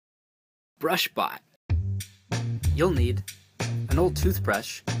Brush bot. You'll need an old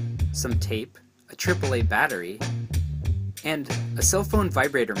toothbrush, some tape, a AAA battery, and a cell phone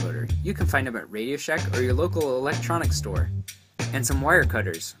vibrator motor. You can find them at Radio Shack or your local electronics store. And some wire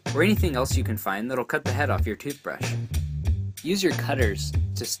cutters, or anything else you can find that'll cut the head off your toothbrush. Use your cutters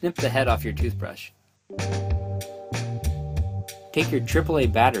to snip the head off your toothbrush. Take your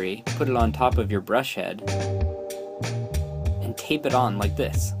AAA battery, put it on top of your brush head, and tape it on like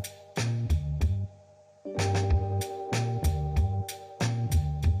this.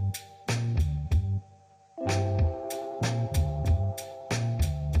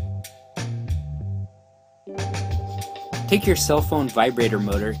 Take your cell phone vibrator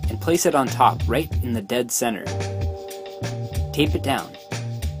motor and place it on top, right in the dead center. Tape it down.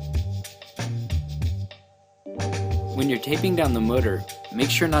 When you're taping down the motor, make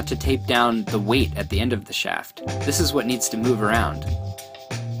sure not to tape down the weight at the end of the shaft. This is what needs to move around.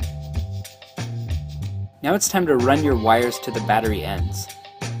 Now it's time to run your wires to the battery ends.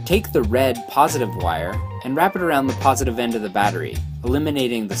 Take the red positive wire and wrap it around the positive end of the battery,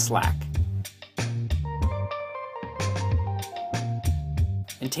 eliminating the slack.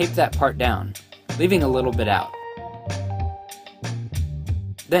 And tape that part down, leaving a little bit out.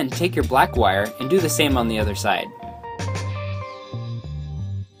 Then take your black wire and do the same on the other side.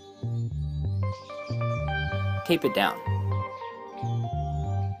 Tape it down.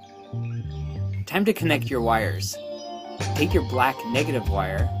 Time to connect your wires. Take your black negative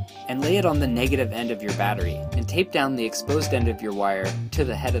wire and lay it on the negative end of your battery and tape down the exposed end of your wire to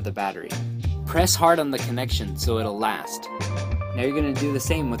the head of the battery. Press hard on the connection so it'll last. Now you're going to do the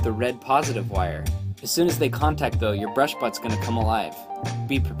same with the red positive wire. As soon as they contact though, your brush bot's going to come alive.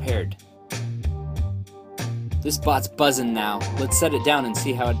 Be prepared. This bot's buzzing now. Let's set it down and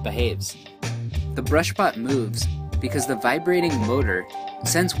see how it behaves. The brush bot moves because the vibrating motor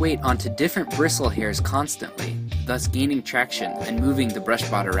sends weight onto different bristle hairs constantly, thus gaining traction and moving the brush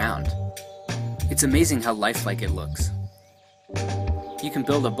bot around. It's amazing how lifelike it looks. You can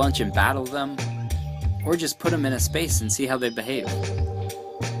build a bunch and battle them, or just put them in a space and see how they behave.